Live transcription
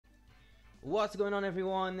What's going on,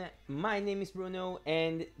 everyone? My name is Bruno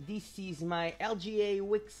and this is my LGA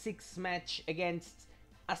Week 6 match against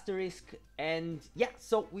Asterisk, and yeah,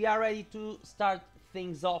 so we are ready to start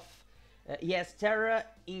things off. He has Terra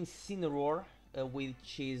Incineroar,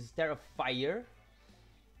 which is Terra Fire,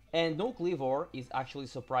 and no Cleavor is actually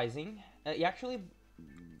surprising. He actually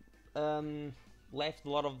left a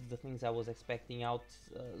lot of the things I was expecting out.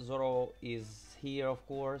 Zoro is here, of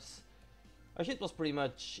course. Actually, it was pretty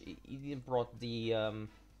much. He didn't brought the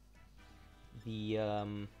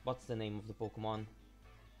what's the name of the Pokemon?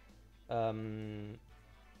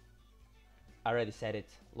 I already said it.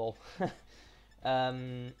 Lol.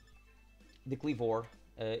 The Cleavor.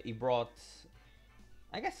 He brought.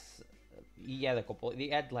 I guess he had a couple. He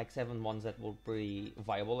had like 7 ones that were pretty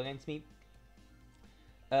viable against me.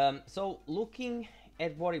 So looking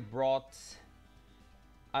at what he brought,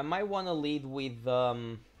 I might want to lead with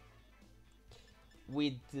the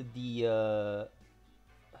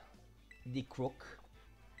Crook,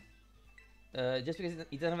 just because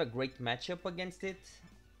it doesn't have a great matchup against it,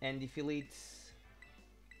 and if he leads,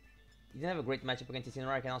 he doesn't have a great matchup against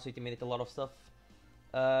Incineroar. I can also intimidate a lot of stuff.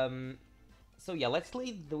 So yeah, let's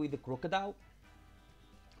lead with the Crocodile.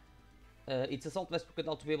 It's Assault Vest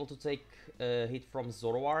Crocodile to be able to take a hit from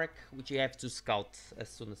Zoroark, which you have to scout as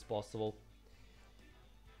soon as possible.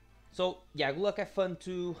 So yeah, good luck, have fun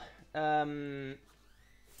to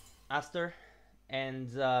Aster, and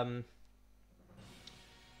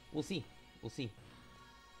we'll see.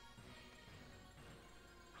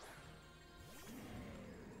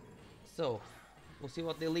 So we'll see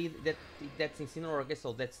what they lead. That's Incineroar, okay,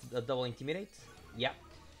 so that's a double Intimidate. Yeah,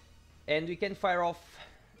 and we can fire off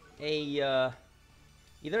a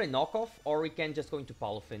either a knockoff, or we can just go into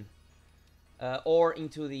Palafin, or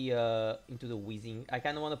into the Wheezing. I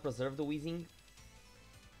kind of want to preserve the Wheezing,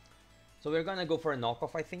 so we're gonna go for a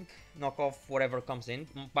knockoff. I think knockoff whatever comes in.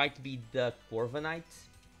 Might be the Corviknight.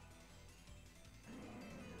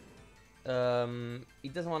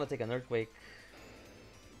 It doesn't want to take an Earthquake.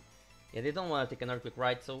 Yeah, they don't want to take an Earthquake,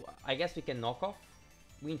 right? So I guess we can knock off.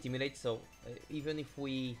 We Intimidate, so even if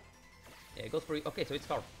we... Yeah, it goes for... Okay, so it's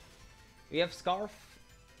Scarf. We have Scarf,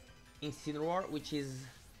 Incineroar, which is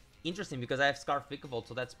interesting because I have Scarf Vikavolt,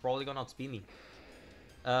 so that's probably gonna outspeed me.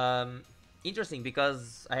 Interesting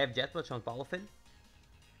because I have Jet Punch on Palafin.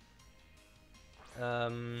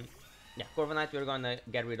 Yeah, Corviknight, we're gonna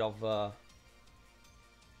get rid of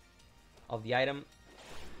the item,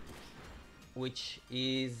 which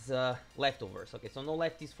is leftovers. Okay, so no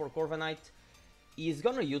lefties for Corviknight. He's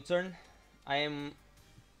gonna U-turn. I am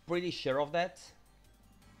pretty sure of that.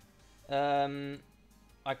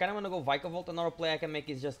 I kind of want to go Vikavolt. Another play I can make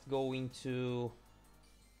is just go into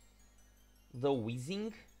the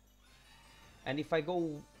Wheezing. And if I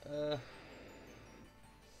go...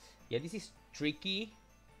 yeah, this is tricky.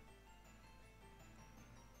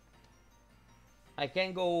 I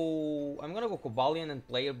can go... I'm gonna go Cobalion and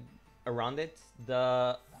play around it.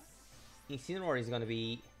 The Incineroar is gonna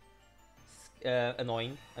be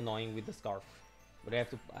annoying with the Scarf. But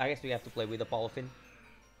I guess we have to play with the Palafin.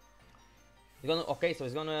 He's gonna... Okay, so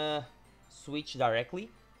he's gonna switch directly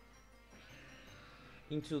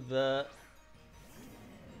into the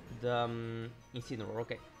Incineroar.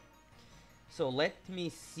 Okay, so let me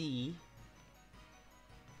see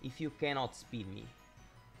if you cannot speed me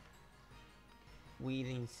with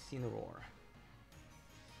Incineroar,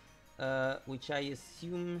 which I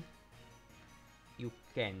assume you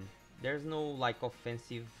can. There's no like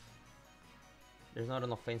offensive, there's not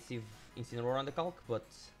an offensive Incineroar on the calc, but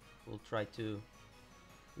we'll try to.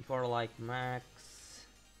 If you are like max,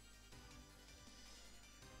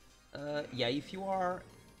 yeah, if you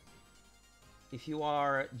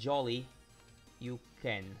are Jolly, you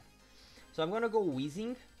can. So I'm gonna go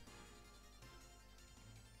Wheezing,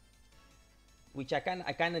 which I kind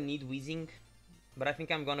of need Wheezing, but I think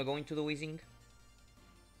I'm gonna go into the Wheezing.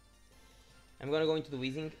 I'm gonna go into the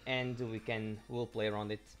Wheezing, and we'll play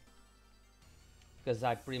around it, because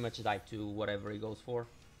I pretty much die to whatever he goes for.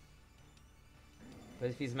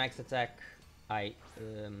 But if he's max attack,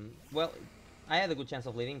 well, I had a good chance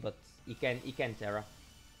of leading, but he can Terra.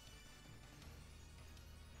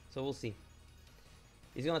 So we'll see.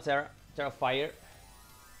 He's gonna Terra Fire.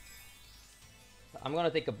 I'm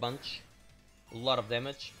gonna take a bunch, a lot of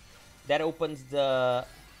damage. That opens the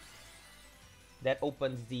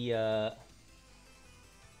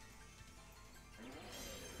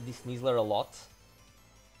this Sneasler a lot.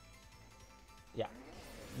 Yeah,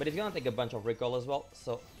 but he's gonna take a bunch of recoil as well.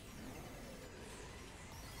 So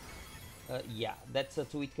yeah, that's a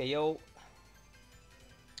 2-hit KO.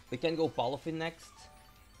 We can go Palafin next.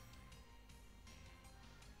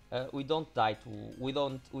 We don't die to... We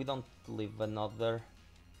don't live another...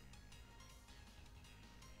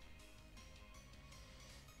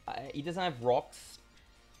 he doesn't have rocks.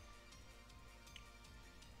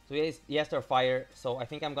 So he has Starfire, so I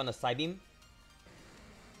think I'm gonna Psybeam.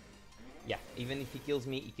 Yeah, even if he kills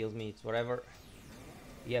me, it's whatever.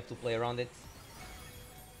 You have to play around it.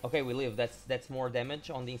 Okay, we live. That's more damage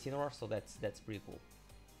on the Incineroar, so that's pretty cool.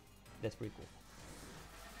 That's pretty cool.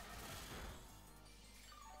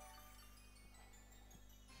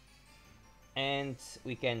 And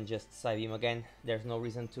we can just Psybeam again. There's no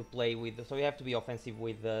reason to play with... So we have to be offensive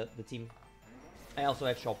with the team. I also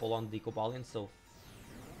have Shuffle on the Cobalion, so...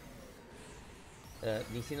 the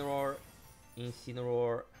Incineroar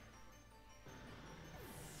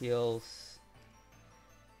kills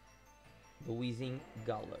the Wheezing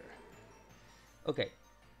Gowler. Okay.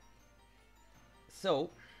 So...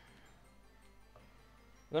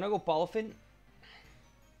 I'm gonna go Palafin.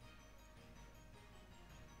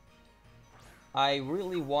 I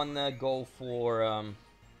really wanna go for...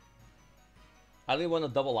 I really wanna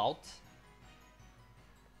double out.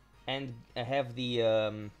 And have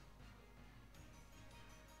the...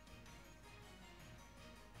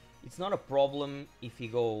 It's not a problem if he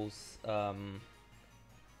goes...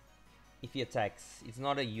 if he attacks. It's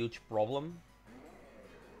not a huge problem.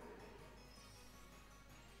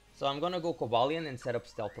 So I'm gonna go Cobalion and set up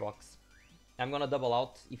Stealth Rocks. I'm gonna double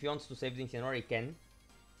out. If he wants to save the Incineroar, he can.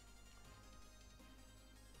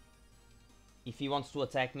 If he wants to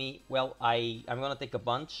attack me, well, I'm gonna take a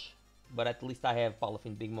bunch, but at least I have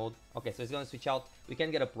Palafin big mode. Okay, so he's gonna switch out. We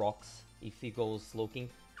can get up rocks if he goes Slowking.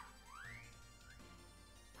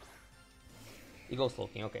 He goes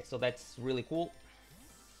Slowking, okay, so that's really cool.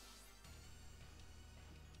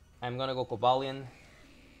 I'm gonna go Cobalion.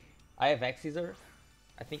 I have X-Scissor.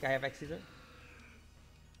 I think I have X-Scissor.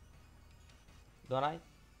 Don't I?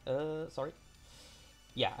 Sorry.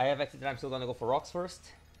 Yeah, I have X-Scissor. I'm still gonna go for rocks first.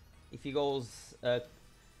 If he goes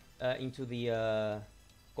into the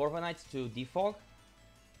Corviknights to defog,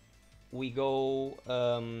 we go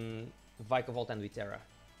Vikavolt and Witera.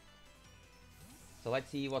 So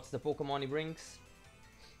let's see what's the Pokemon he brings.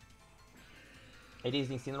 It is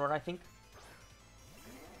Incineroar, I think.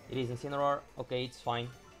 It is Incineroar. Okay, it's fine.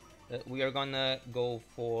 We are gonna go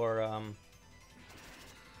for...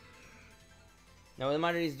 Now the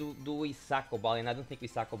matter is, do we sack Cobalion? I don't think we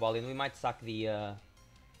sack Cobalion. We might sack the...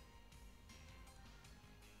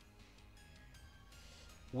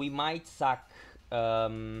 We might sack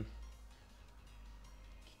the...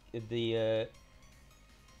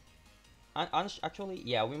 actually,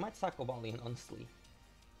 yeah, we might sack Cobalion, honestly.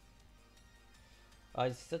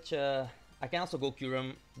 It's such a... I can also go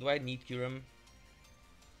Kyurem. Do I need Kyurem?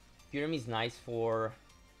 Kyurem is nice for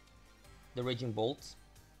the Raging Bolt,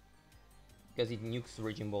 because it nukes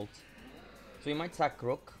Raging Bolt. So we might sack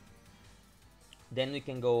Crook. Then we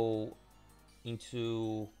can go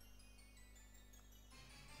into...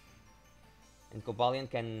 And Cobalion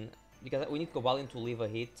can... Because we need Cobalion to leave a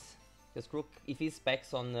hit. Because Crook, if he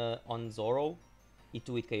specs on Zoro, he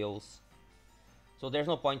 2-hit KOs. So there's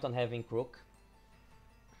no point on having Crook.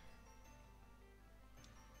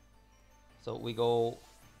 So we go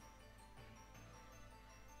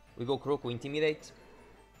Crook, we Intimidate.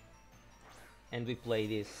 And we play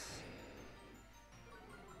this.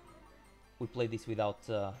 We play this without...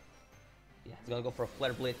 yeah, it's gonna go for a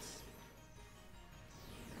Flare Blitz.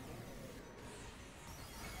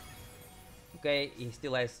 Okay, he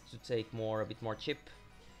still has to take a bit more chip.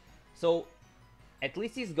 So, at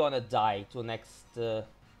least he's gonna die to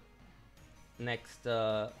next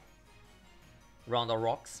round of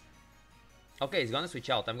rocks. Okay, he's gonna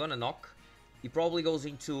switch out. I'm gonna knock. He probably goes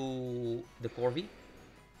into the Corvi.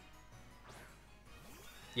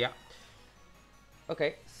 Yeah.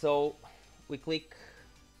 Okay, so we click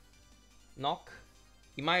knock.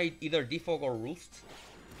 He might either defog or roost.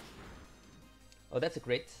 Oh, that's a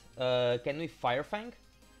crit. Can we Fire Fang?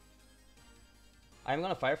 I'm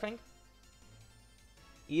gonna Fire Fang.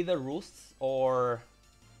 Either roosts or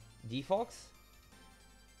defogs.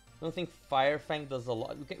 I don't think Fire Fang does a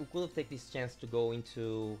lot. We could take this chance to go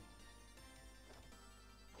into...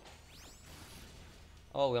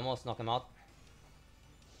 Oh, we almost knock him out.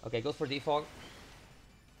 Okay, goes for defog.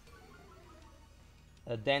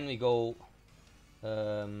 Then we go...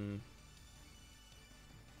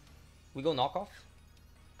 we go knockoff.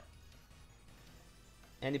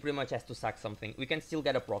 And he pretty much has to sack something. We can still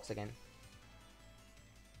get a procs again.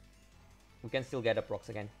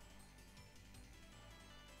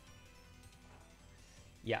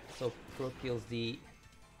 Yeah, so Crook kills the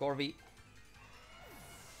Corvi.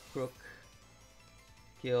 Crook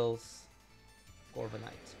kills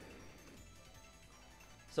Corviknight.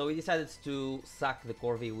 So we decided to sack the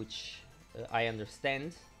Corvi, which I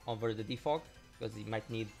understand, over the defog, because he might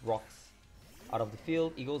need rocks out of the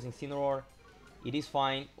field. He goes Incineroar. It is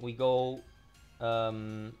fine. We go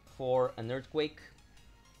for an Earthquake.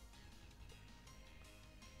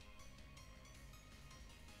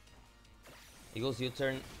 He goes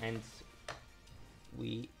U-turn, and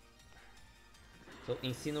we... So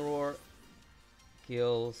Incineroar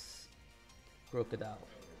kills Crocodile.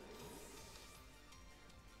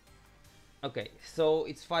 Okay, so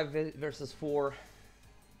it's 5 versus 4.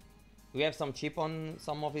 We have some chip on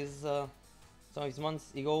some of his mons.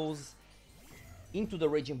 He goes into the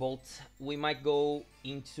Raging Bolt. We might go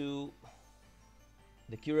into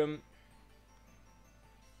the Kyurem.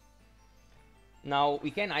 Now we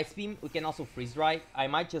can Ice Beam. We can also Freeze Dry. I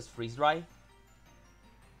might just Freeze Dry.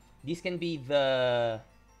 This can be the...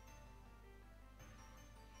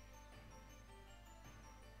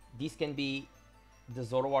 This can be the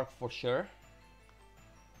Zoroark for sure.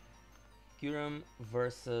 Kyurem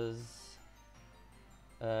versus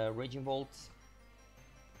Raging Bolt.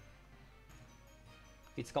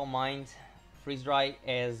 If it's Calm Mind, Freeze Dry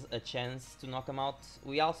has a chance to knock him out.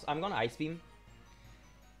 I'm gonna Ice Beam.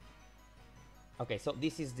 Okay, so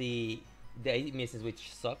this is the he misses,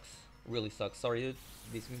 which sucks. Really sucks. Sorry, dude.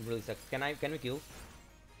 This really sucks. Can we kill?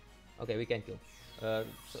 Okay, we can kill. So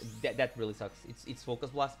that really sucks. It's Focus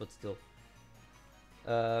Blast, but still.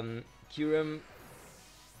 Kyurem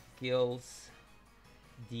kills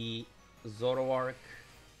the Zoroark.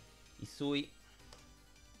 Isui.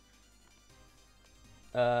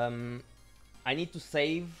 I need to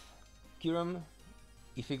save Kyurem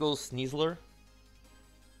if he goes Sneasler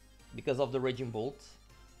because of the Raging Bolt.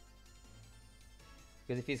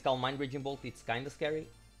 Because if he's Calm Mind Raging Bolt, it's kinda scary.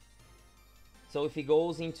 So if he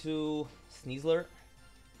goes into Sneasler,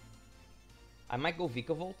 I might go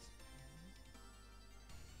Vikavolt.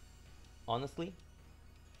 Honestly.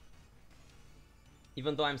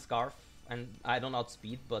 Even though I'm Scarf and I don't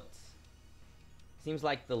outspeed, but seems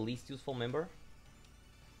like the least useful member.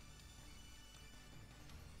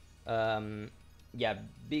 Yeah,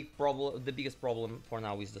 big problem. The biggest problem for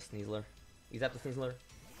now is the Sneasler. Is that the Sneasler?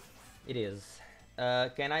 It is.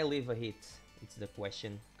 Can I leave a hit? It's the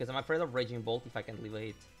question. Because I'm afraid of Raging Bolt if I can't leave a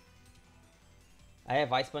hit. I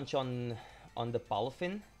have Ice Punch on the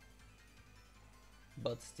Palafin.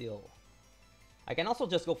 But still. I can also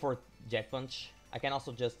just go for Jet Punch. I can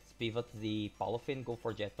also just pivot the Palafin, go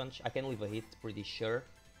for Jet Punch. I can leave a hit, pretty sure.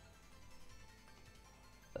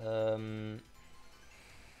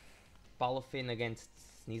 Palafin against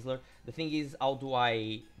Sneasler. The thing is, how do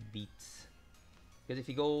I beat? Because if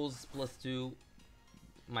he goes +2,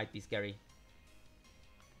 might be scary.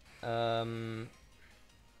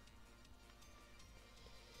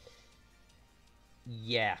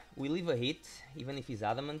 Yeah, we leave a hit, even if he's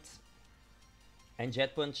adamant. And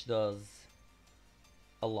Jet Punch does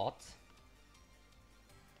a lot.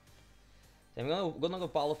 So I'm gonna go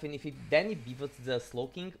Palafin. If he pivots the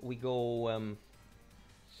Slowking, we go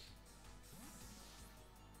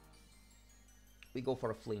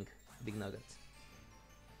for a Fling, Big Nugget.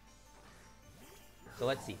 So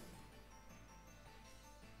let's see.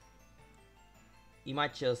 He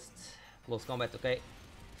might just close combat, okay?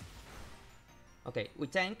 Okay, we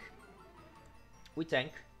tank. We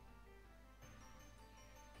tank.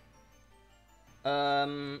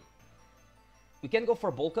 We can go for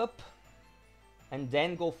Bulk Up and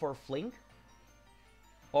then go for Fling.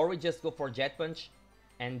 Or we just go for Jet Punch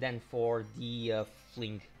and then for the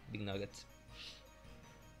Fling, Big Nugget.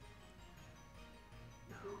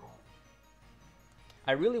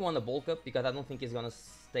 I really want to Bulk Up because I don't think he's gonna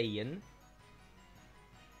stay in.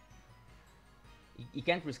 You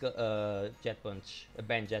can't risk a Jet Punch, a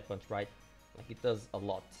banned Jet Punch, right? Like, it does a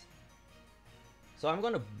lot. So I'm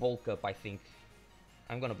gonna Bulk Up, I think.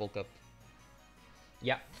 I'm gonna Bulk Up.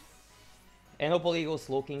 Yeah. And hopefully he goes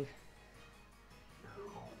Slowking.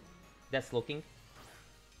 That's Slowking.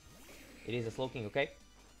 It is a Slowking, okay.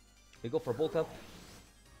 We go for Bulk Up.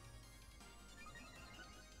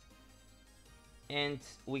 And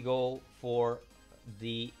we go for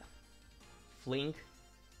the Fling.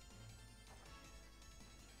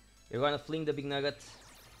 We're gonna Fling the Big Nugget.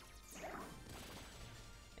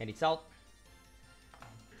 And it's out.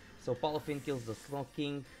 So Palafin kills the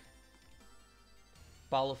Slowking.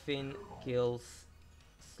 Palafin kills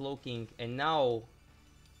Slowking. And now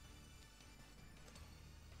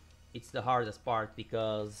it's the hardest part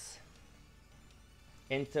because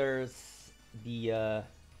enters the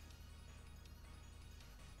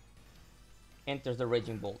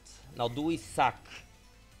Raging Bolt. Now do we sack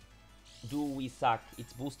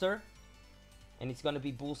its booster, And it's gonna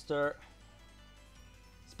be booster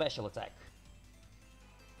special attack.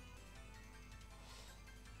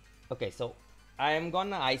 Okay, so I am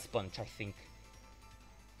gonna Ice Punch, I think.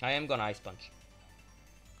 I am gonna Ice Punch.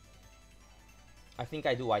 I think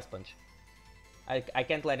I do Ice Punch. I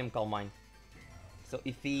can't let him Calm Mind. So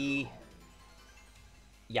if he...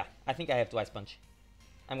 Yeah, I think I have to Ice Punch.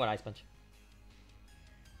 I'm gonna Ice Punch.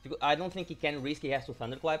 I don't think he can risk, he has to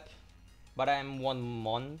Thunderclap. But I am one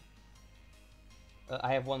Mon.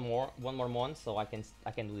 I have one more Mon, so I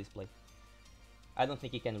can do this play. I don't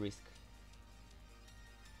think he can risk.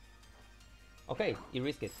 Okay, he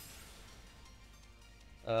risked it.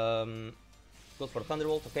 Goes for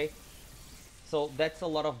Thunderbolt, okay. So that's a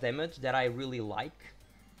lot of damage that I really like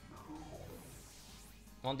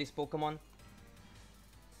on this Pokemon.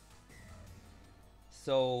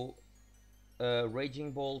 So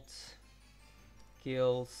Raging Bolt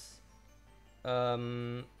kills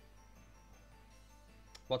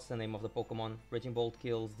what's the name of the Pokemon? Raging Bolt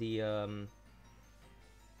kills the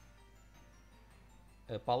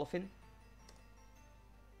Palafin.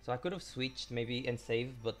 So I could have switched maybe and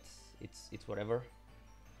saved, but it's whatever.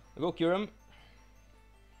 We go Kyurem.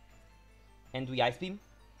 And we Ice Beam.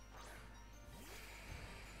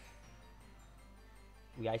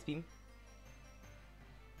 We Ice Beam.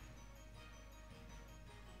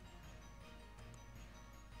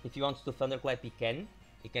 If he wants to Thunderclap, he can.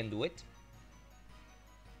 He can do it.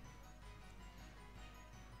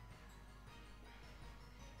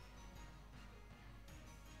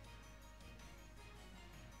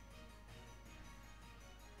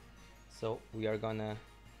 So we are gonna...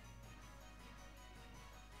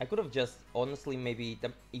 I could have just, honestly, maybe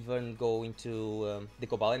even go into the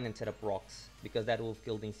Cobalion and set up rocks, because that will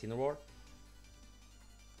kill the Incineroar.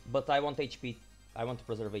 But I want HP, I want to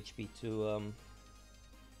preserve HP to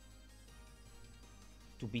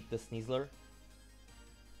beat the Sneasler.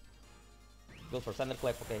 Go for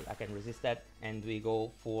Thunderclap, okay, I can resist that. And we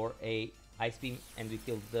go for a Ice Beam and we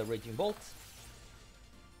kill the Raging Bolt.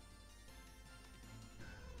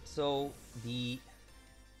 So the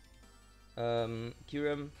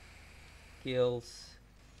Kyurem kills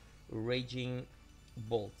Raging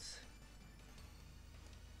Bolt.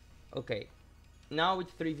 Okay, now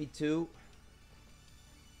with 3v2.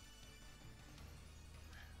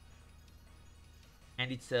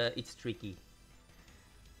 And it's tricky.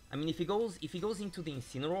 I mean, if he goes into the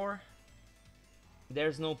Incineroar,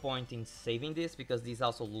 there's no point in saving this because this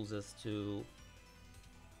also loses to...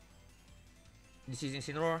 This is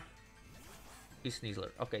Incineroar. This Sneasler.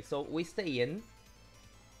 Okay, so we stay in.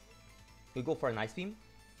 We go for an Ice Beam.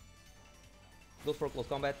 Goes for close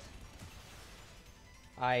combat.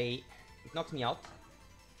 It knocks me out.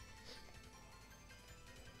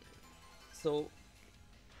 So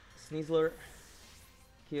Sneasler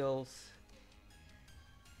kills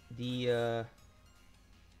the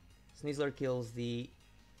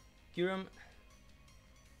Kyurem.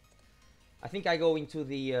 I think I go into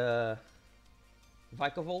the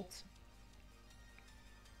Vikavolt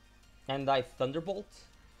and I Thunderbolt.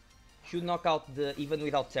 Should knock out the, even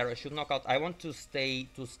without Terra, should knock out. I want to stay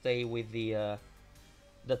with the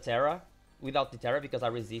Terra, without the Terra, because I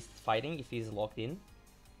resist fighting if he's locked in.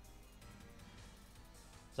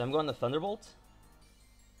 So I'm going to Thunderbolt.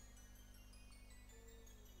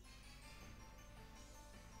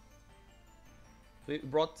 We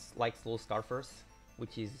brought like slow Scarfers,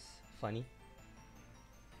 which is funny.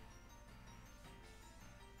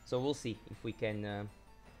 So we'll see if we can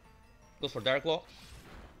go for Dark Claw.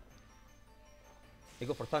 We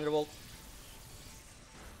go for Thunderbolt.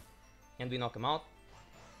 And we knock him out.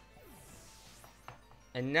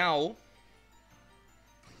 And now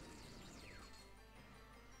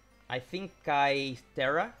I think I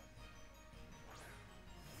Terra.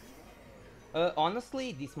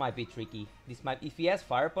 Honestly, this might be tricky. If he has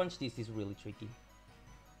Fire Punch, this is really tricky.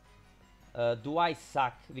 Do I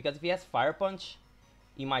sack? Because if he has Fire Punch,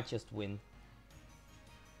 he might just win.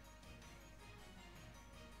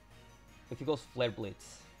 If he goes Flare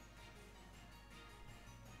Blitz,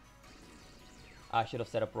 I should have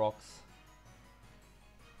set up rocks.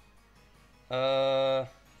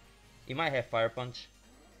 He might have Fire Punch.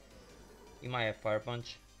 He might have Fire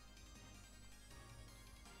Punch.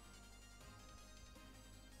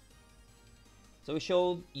 So we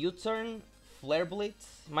showed U-turn, Flare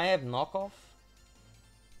Blitz, might have knockoff.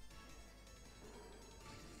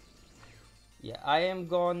 Yeah, I am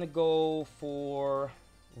gonna go for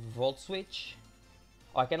Volt Switch.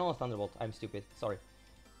 Oh, I can only Thunderbolt, I'm stupid, sorry.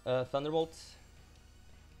 Thunderbolt.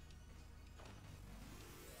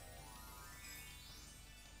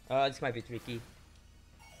 This might be tricky.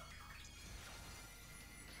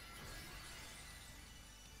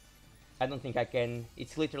 I don't think I can.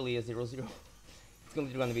 It's literally a 0-0. It's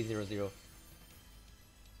literally gonna be 0-0.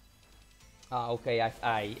 Okay,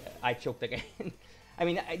 I choked again. I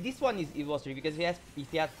mean, this one it was tricky because if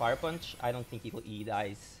he has Fire Punch, I don't think he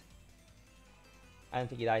dies. I don't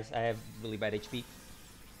think he dies. I have really bad HP.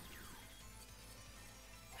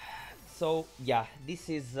 So yeah, this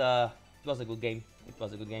is it was a good game. It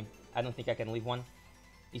was a good game. I don't think I can leave one.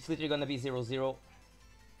 It's literally gonna be 0-0.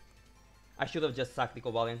 I should have just sacked the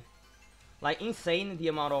Cobalion. Like, insane the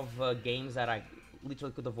amount of games that I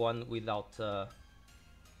literally could have won without.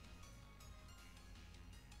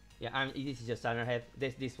 Yeah, this is just Underhead.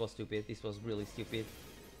 This was stupid. This was really stupid.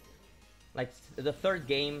 Like, the third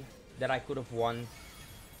game that I could have won.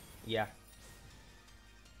 Yeah.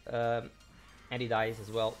 And he dies as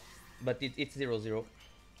well. But it's 0-0.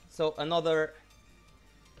 So another.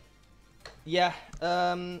 Yeah.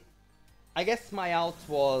 I guess my out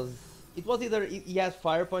was. It was either he has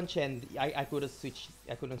Fire Punch and I couldn't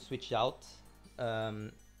switch out.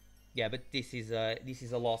 Yeah, but this is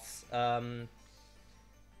a loss.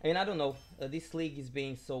 I mean, I don't know. This league is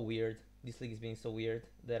being so weird. This league is being so weird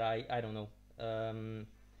that I don't know.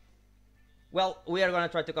 Well, we are gonna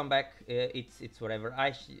try to come back. It's whatever.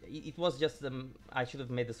 It was just I should have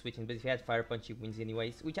made the switch, but if he had Fire Punch, he wins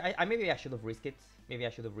anyways. Which I maybe I should have risked it. Maybe I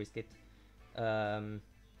should have risked it.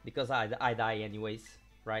 Because I die anyways,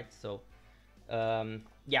 right? So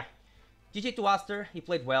yeah. GG to Aster, he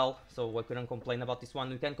played well, so we couldn't complain about this one.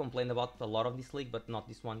 We can complain about a lot of this league, but not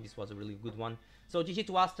this one. This was a really good one. So GG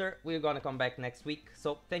to Aster, we're gonna come back next week.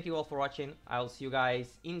 So thank you all for watching. I'll see you guys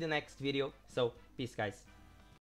in the next video. So peace, guys.